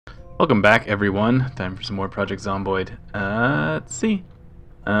Welcome back, everyone. Time for some more Project Zomboid. Let's see.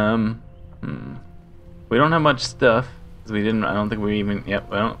 We don't have much stuff because we didn't. I don't think we even. Yep.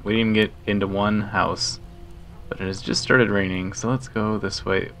 We didn't even get into one house, but it has just started raining. So let's go this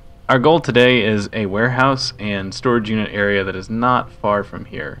way. Our goal today is a warehouse and storage unit area that is not far from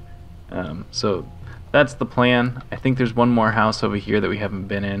here. So that's the plan. I think there's one more house over here that we haven't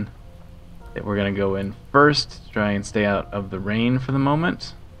been in that we're gonna go in first to try and stay out of the rain for the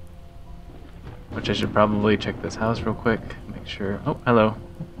moment. Which I should probably check this house real quick. Make sure. Oh, hello.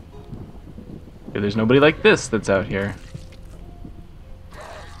 There's nobody like this that's out here.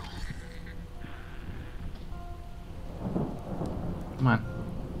 Come on.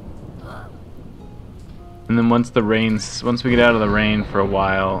 And then once we get out of the rain for a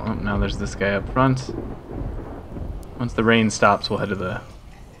while, oh, now there's this guy up front. Once the rain stops, we'll head to the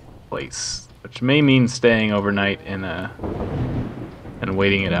place, which may mean staying overnight and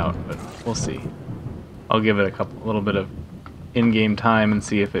waiting it out, but we'll see. I'll give it a little bit of in-game time and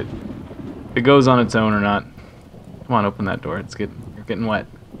see if it goes on its own or not. Come on, open that door. You're getting wet.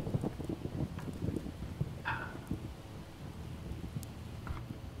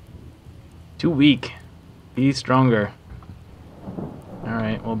 Too weak. Be stronger. All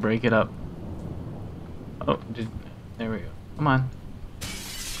right, we'll break it up. Oh, there we go. Come on.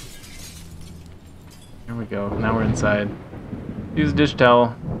 There we go. Now we're inside. Use a dish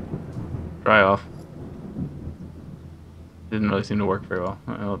towel. Dry off. Didn't really seem to work very well.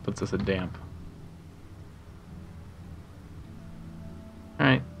 Well, it puts us at damp.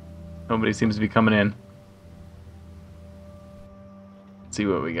 Alright. Nobody seems to be coming in. Let's see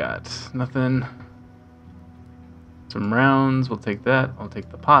what we got. Nothing. Some rounds. We'll take that. I'll take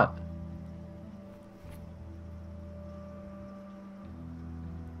the pot.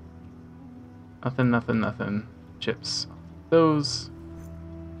 Nothing. Chips. Those.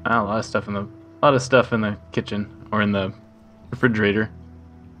 A lot of stuff in the kitchen or in the refrigerator.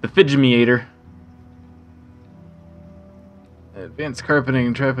 The Fidgemiator. Advanced carpeting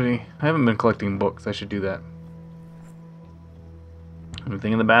and trappeting. I haven't been collecting books. I should do that.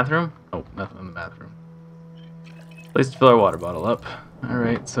 Anything in the bathroom? Oh, nothing in the bathroom. Place to fill our water bottle up.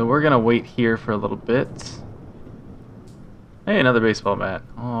 Alright, so we're gonna wait here for a little bit. Hey, another baseball bat.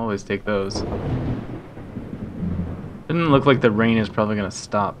 I'll always take those. Didn't look like the rain is probably gonna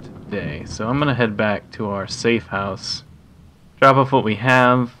stop today, so I'm gonna head back to our safe house. Drop off what we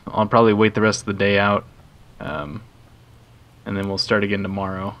have. I'll probably wait the rest of the day out, and then we'll start again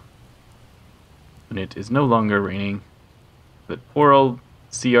tomorrow when it is no longer raining. But poor old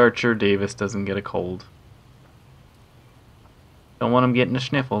Sea Archer Davis doesn't get a cold. Don't want him getting the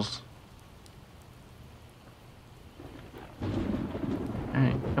sniffles.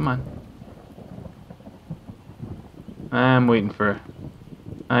 Alright, come on. I'm waiting for...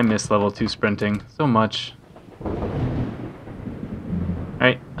 I miss level 2 sprinting so much.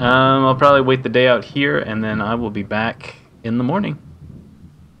 Alright, I'll probably wait the day out here, and then I will be back in the morning.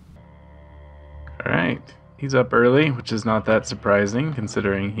 Alright, he's up early, which is not that surprising,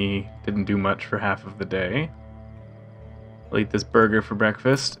 considering he didn't do much for half of the day. I'll eat this burger for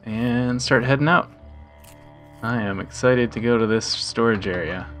breakfast, and start heading out. I am excited to go to this storage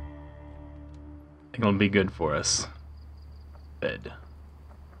area. I think it'll be good for us. Bed.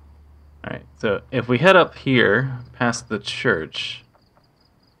 Alright, so if we head up here, past the church,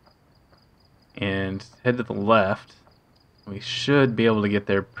 and head to the left, we should be able to get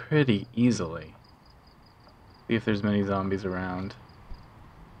there pretty easily. See if there's many zombies around.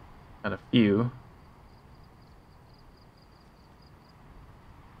 Got a few.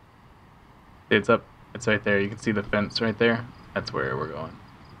 It's up. It's right there. You can see the fence right there. That's where we're going.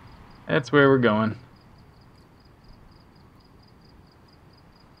 That's where we're going.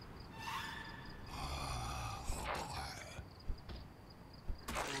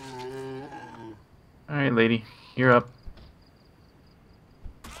 Alright, lady. You're up.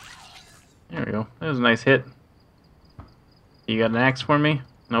 There we go. That was a nice hit. You got an axe for me?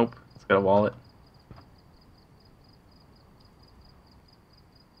 Nope. It's got a wallet.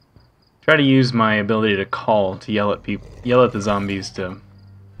 Try to use my ability to call to yell at the zombies to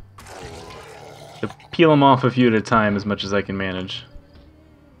peel them off a few at a time as much as I can manage.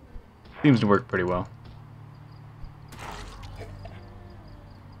 Seems to work pretty well.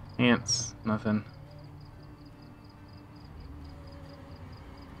 Ants, nothing.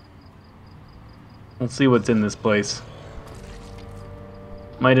 We'll see what's in this place.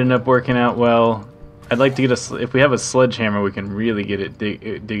 Might end up working out well. I'd like to get if we have a sledgehammer, we can really get it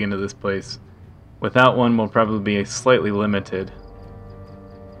dig into this place. Without one, we'll probably be slightly limited,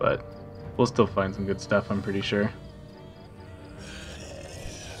 but we'll still find some good stuff, I'm pretty sure.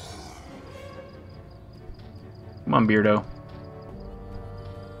 Come on, Beardo.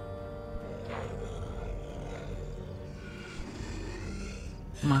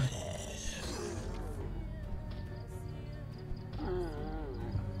 Come on.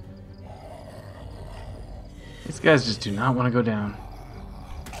 These guys just do not want to go down.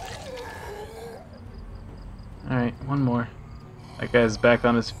 Alright, one more. That guy's back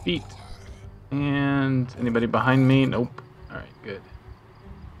on his feet. And anybody behind me? Nope. Alright, good.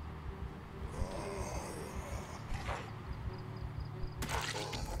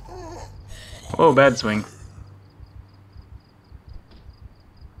 Whoa, bad swing.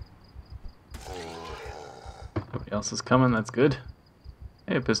 Nobody else is coming, that's good.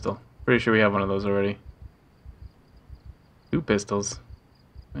 Hey, a pistol. Pretty sure we have one of those already. 2 pistols.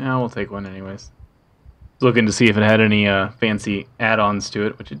 Yeah, we'll take one anyways. Looking to see if it had any fancy add-ons to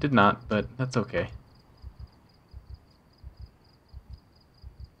it, which it did not, but that's okay.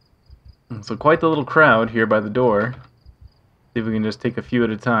 So quite the little crowd here by the door. See if we can just take a few at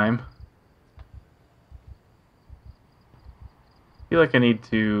a time. I feel like I need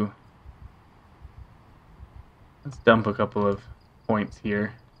to... Let's dump a couple of points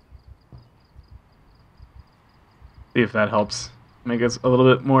here. See if that helps make us a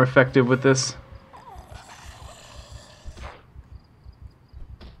little bit more effective with this.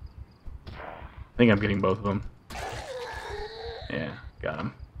 I think I'm getting both of them. Yeah, got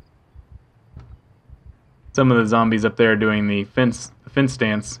them. Some of the zombies up there are doing the fence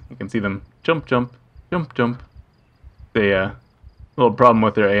dance. You can see them jump, jump, jump, jump. They little problem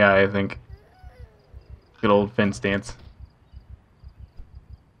with their AI, I think. Good old fence dance.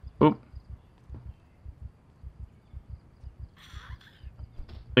 Oop.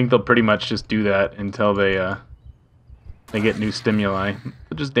 I think they'll pretty much just do that until they get new stimuli.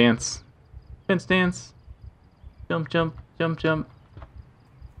 They'll just dance. Fence dance. Jump, jump, jump, jump.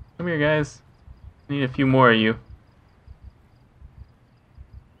 Come here, guys. Need a few more of you.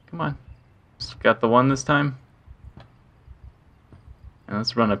 Come on. Just got the one this time. And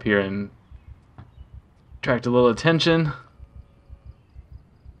let's run up here and attract a little attention.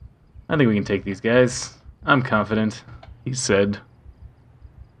 I think we can take these guys. I'm confident, he said.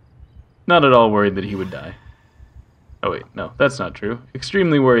 Not at all worried that he would die. Oh wait, no, that's not true.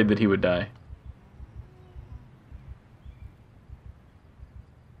 Extremely worried that he would die.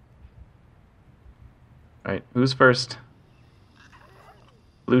 Alright, who's first?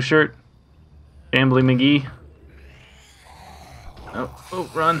 Blue shirt? Shambly McGee? Oh,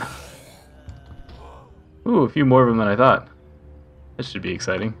 run. Ooh, a few more of them than I thought. This should be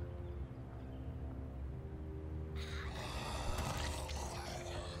exciting.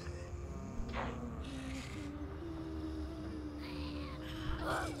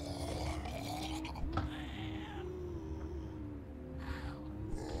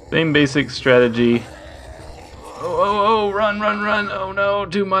 Same basic strategy. Oh, run, run, run. Oh no,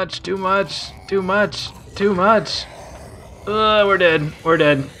 too much, too much, too much, too much. We're dead, we're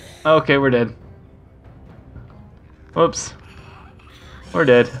dead. Okay, we're dead. Whoops. We're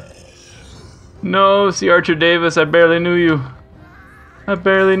dead. No, C. Archer Davis, I barely knew you. I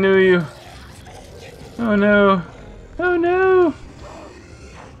barely knew you. Oh no. Oh no.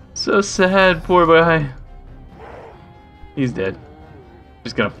 So sad, poor guy. He's dead.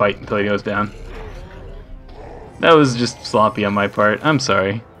 Just gonna fight until he goes down. That was just sloppy on my part. I'm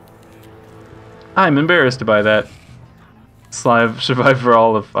sorry. I'm embarrassed by that. Survived for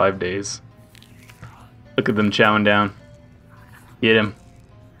all of 5 days. Look at them chowing down. Get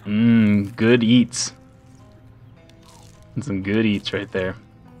him. Good eats. And some good eats right there.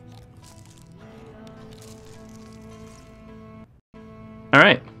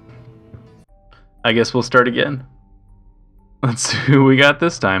 Alright. I guess we'll start again. Let's see who we got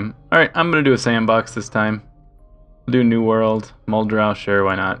this time. Alright, I'm gonna do a sandbox this time. We'll do New World. Muldrow, sure,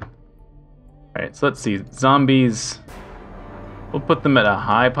 why not? Alright, so let's see. Zombies. We'll put them at a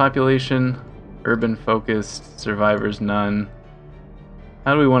high population. Urban focused. Survivors, none.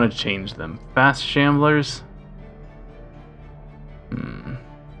 How do we want to change them? Fast shamblers?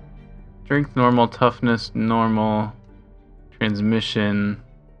 Strength, normal. Toughness, normal. Transmission.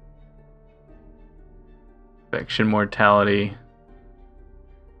 Infection mortality. I'm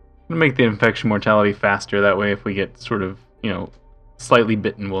gonna make the infection mortality faster. That way if we get sort of, slightly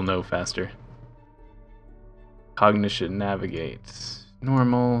bitten, we'll know faster. Cognition, navigate.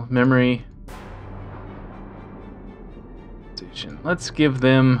 Normal. Memory. Let's give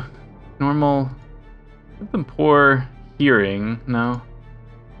them normal. Give them poor hearing. No.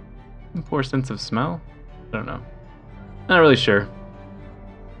 Poor sense of smell? I don't know. Not really sure.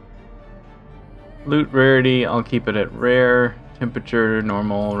 Loot rarity, I'll keep it at rare. Temperature,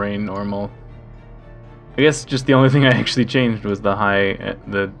 normal. Rain, normal. I guess just the only thing I actually changed was the high,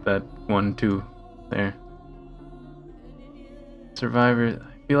 that 1, 2 there. Survivor.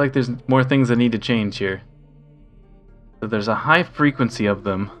 I feel like there's more things that need to change here. So there's a high frequency of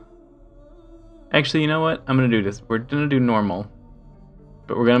them. Actually, you know what? I'm gonna do this. We're gonna do normal,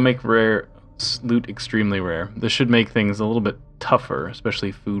 but we're gonna make rare loot extremely rare. This should make things a little bit tougher,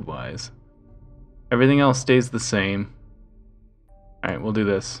 especially food-wise. Everything else stays the same. All right, we'll do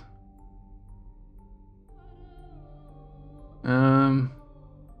this. I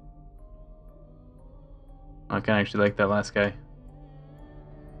kind of actually like that last guy.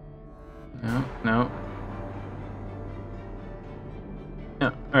 No, no.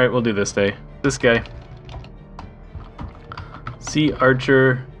 Yeah, alright, we'll do this day. This guy. Sea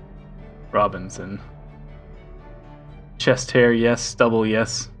Archer Robinson. Chest hair, yes. Stubble,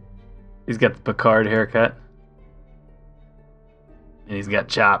 yes. He's got the Picard haircut. And he's got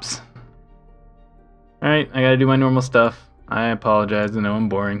chops. Alright, I gotta do my normal stuff. I apologize, I know I'm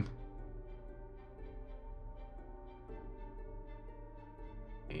boring.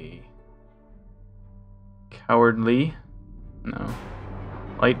 Cowardly. No.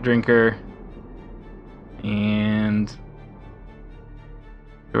 Light drinker. And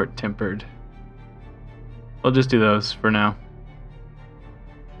short-tempered. We'll just do those for now.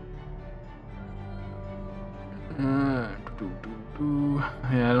 Yeah,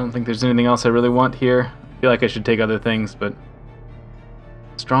 I don't think there's anything else I really want here. I feel like I should take other things, but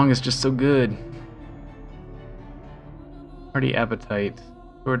strong is just so good. Hearty appetite,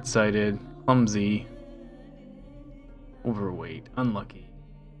 short-sighted, clumsy, overweight, unlucky,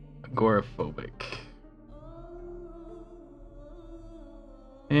 agoraphobic.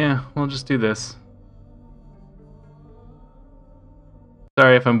 Yeah, we'll just do this.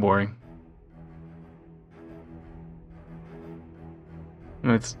 Sorry if I'm boring.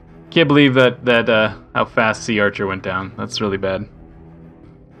 Can't believe that how fast Sea Archer went down. That's really bad.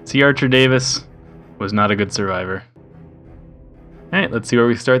 Sea Archer Davis was not a good survivor. Alright, let's see where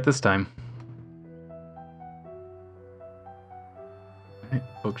we start this time. Alright,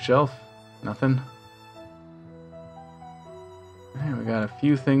 bookshelf. Nothing. Alright, we got a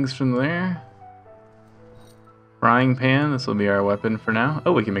few things from there. Frying pan, this will be our weapon for now.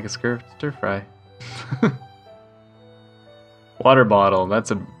 Oh, we can make a stir fry. Water bottle,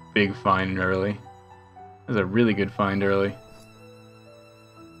 that's a big find early. That's a really good find early.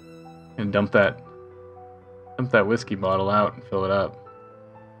 And dump that whiskey bottle out and fill it up.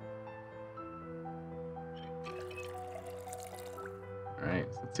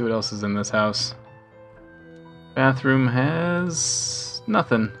 Alright, so let's see what else is in this house. Bathroom has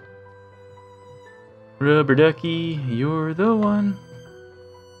nothing. Rubber ducky, you're the one.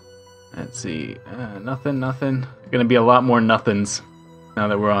 Let's see, nothing. Gonna be a lot more nothings now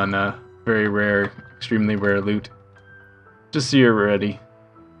that we're on very rare, extremely rare loot. Just so you're ready.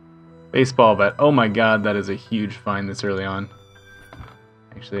 Baseball bat. Oh my god, that is a huge find this early on.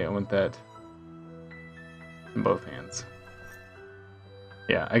 Actually, I want that in both hands.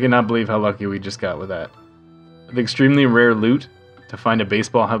 Yeah, I cannot believe how lucky we just got with that. The extremely rare loot to find a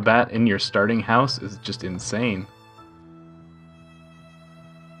baseball bat in your starting house is just insane.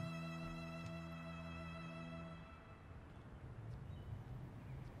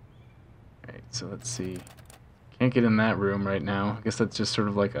 Alright, so let's see. Can't get in that room right now. I guess that's just sort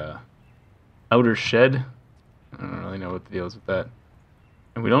of like a outer shed. I don't really know what the deal is with that.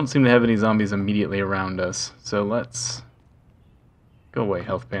 And we don't seem to have any zombies immediately around us. So let's go away,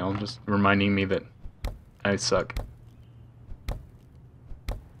 health panel. Just reminding me that I suck.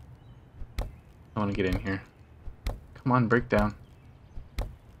 I want to get in here. Come on, break down.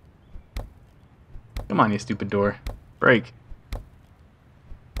 Come on, you stupid door. Break.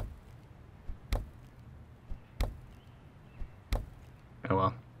 Oh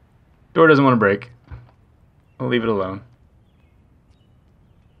well. Door doesn't want to break. I'll leave it alone.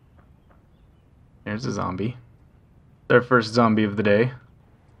 There's a zombie. It's our first zombie of the day.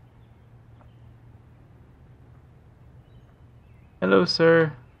 Hello,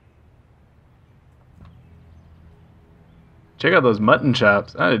 sir. Check out those mutton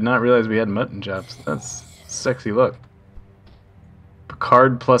chops. I did not realize we had mutton chops. That's a sexy look.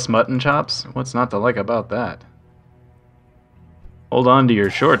 Picard plus mutton chops? What's not to like about that? Hold on to your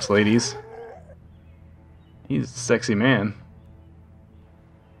shorts, ladies. He's a sexy man.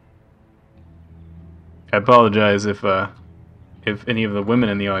 I apologize if any of the women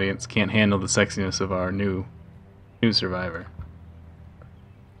in the audience can't handle the sexiness of our new survivor.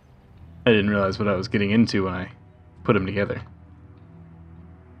 I didn't realize what I was getting into when I put them together.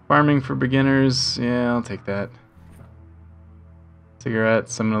 Farming for beginners, yeah, I'll take that.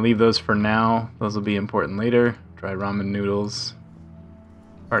 Cigarettes, I'm gonna leave those for now. Those will be important later. Dry ramen noodles.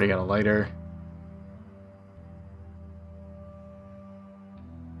 Already got a lighter.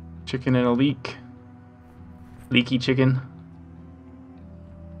 Chicken in a leak. Leaky chicken.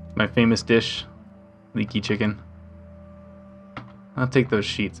 My famous dish. Leaky chicken. I'll take those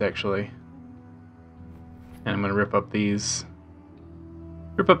sheets actually. And I'm gonna rip up these.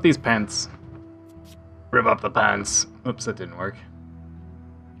 Rip up these pants. Rip up the pants. Oops, that didn't work.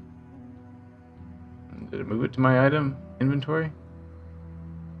 Did it move it to my item inventory?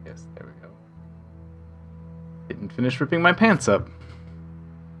 Yes, there we go. Didn't finish ripping my pants up.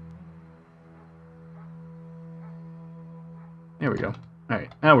 There we go.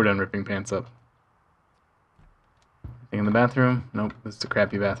 Alright, now we're done ripping pants up. Anything in the bathroom? Nope, this is a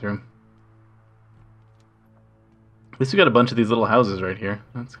crappy bathroom. At least we got a bunch of these little houses right here.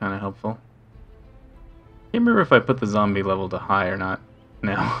 That's kind of helpful. Can't remember if I put the zombie level to high or not.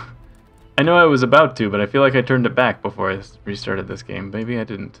 No. I know I was about to, but I feel like I turned it back before I restarted this game. Maybe I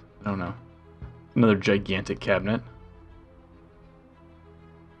didn't. I don't know. Another gigantic cabinet.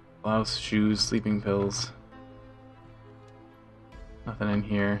 Blouse, shoes, sleeping pills. Nothing in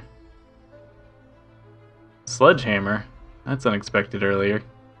here. Sledgehammer? That's unexpected earlier.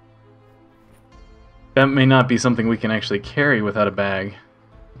 That may not be something we can actually carry without a bag.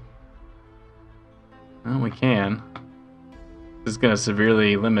 Well, we can. This is going to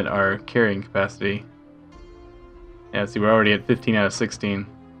severely limit our carrying capacity. Yeah, see, we're already at 15 out of 16.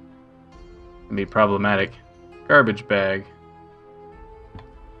 Can be problematic. Garbage bag.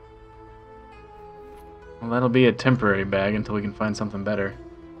 Well, that'll be a temporary bag until we can find something better.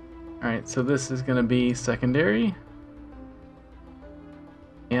 Alright, so this is going to be secondary.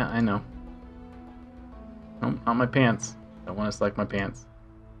 Yeah, I know. Nope, not my pants. Don't want to select my pants.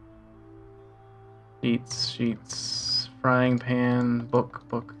 Sheets, frying pan,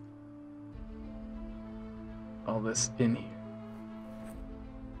 book. All this in here.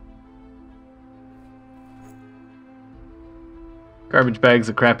 Garbage bag's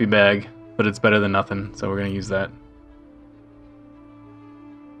a crappy bag, but it's better than nothing, so we're going to use that.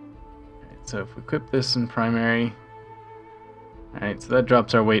 Alright, so if we equip this in primary... Alright, so that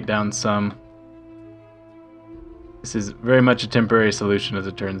drops our weight down some. This is very much a temporary solution, as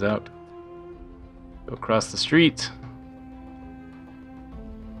it turns out. Go across the street.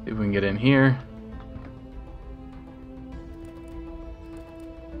 See if we can get in here.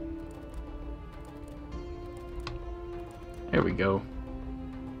 There we go.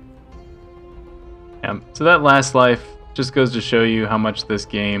 Yeah, so that last life just goes to show you how much this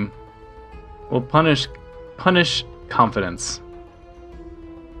game will punish confidence.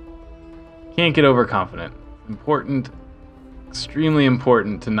 Can't get overconfident. Important, extremely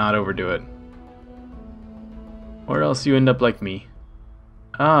important to not overdo it. Or else you end up like me.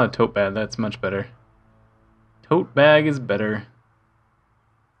 Ah, tote bag, that's much better. Tote bag is better.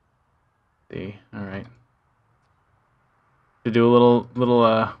 See, alright. To do a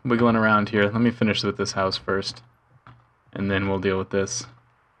little wiggling around here. Let me finish with this house first. And then we'll deal with this.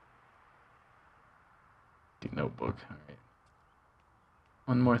 Notebook, alright.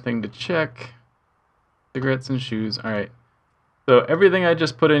 One more thing to check. Cigarettes and shoes, alright. So everything I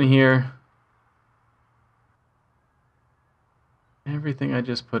just put in here... Everything I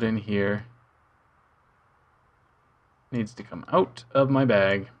just put in here needs to come out of my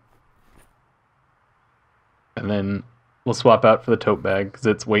bag. And then we'll swap out for the tote bag, because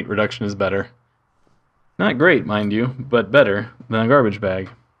its weight reduction is better. Not great, mind you, but better than a garbage bag.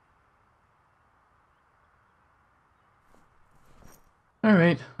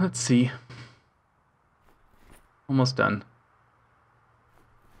 Alright, let's see. Almost done.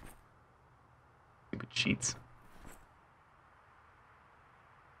 Stupid sheets.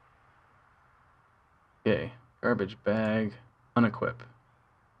 Okay, garbage bag, unequip.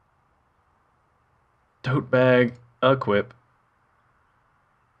 Tote bag, equip.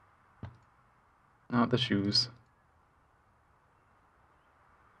 Not the shoes.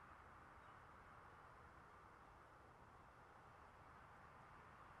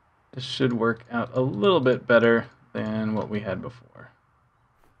 This should work out a little bit better than what we had before.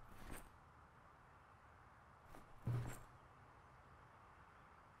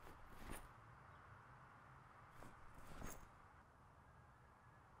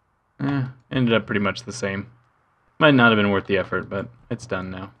 Ended up pretty much the same. Might not have been worth the effort, but it's done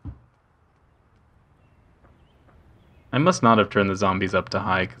now. I must not have turned the zombies up to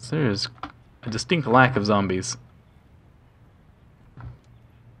high, because there is a distinct lack of zombies.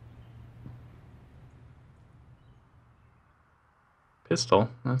 Pistol,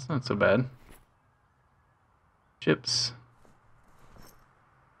 that's not so bad. Chips.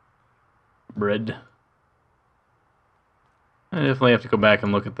 bread. I definitely have to go back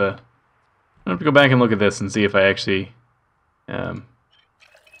and look at the... I have to go back and look at this and see if I actually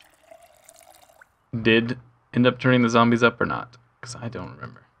did end up turning the zombies up or not. Because I don't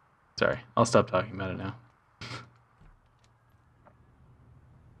remember. Sorry, I'll stop talking about it now.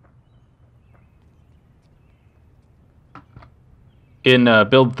 In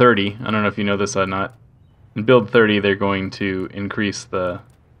build 30, I don't know if you know this or not, in build 30 they're going to increase the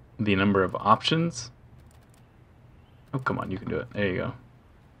number of options. Oh, come on, you can do it. There you go.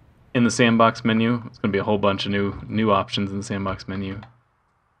 In the sandbox menu, it's going to be a whole bunch of new options in the sandbox menu.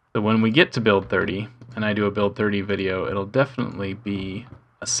 So when we get to build 30, and I do a build 30 video, it'll definitely be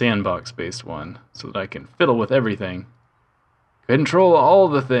a sandbox-based one, so that I can fiddle with everything. Control all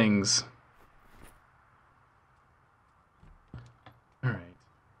the things. Alright.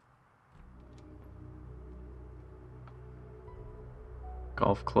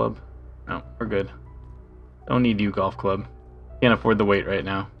 Golf club. No, we're good. Don't need you, golf club. Can't afford the weight right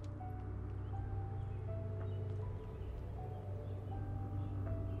now.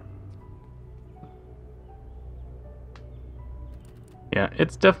 Yeah,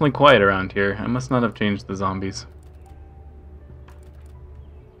 it's definitely quiet around here. I must not have changed the zombies.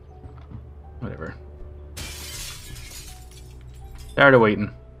 Whatever. Tired of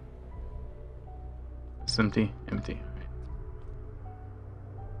waiting. It's empty. Empty.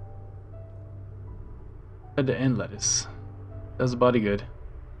 Bread and lettuce. Does the body good.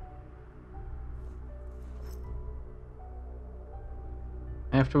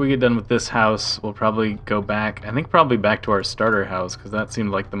 After we get done with this house, we'll probably go back. I think probably back to our starter house, because that seemed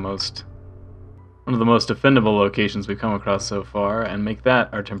like one of the most defendable locations we've come across so far, and make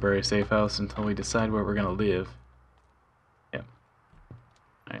that our temporary safe house until we decide where we're going to live. Yeah.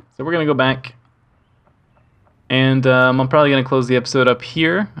 Alright, so we're going to go back, and I'm probably going to close the episode up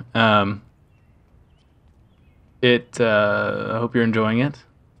here. I hope you're enjoying it.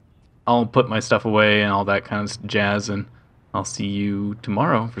 I'll put my stuff away and all that kind of jazz, and I'll see you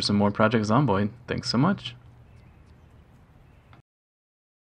tomorrow for some more Project Zomboid. Thanks so much.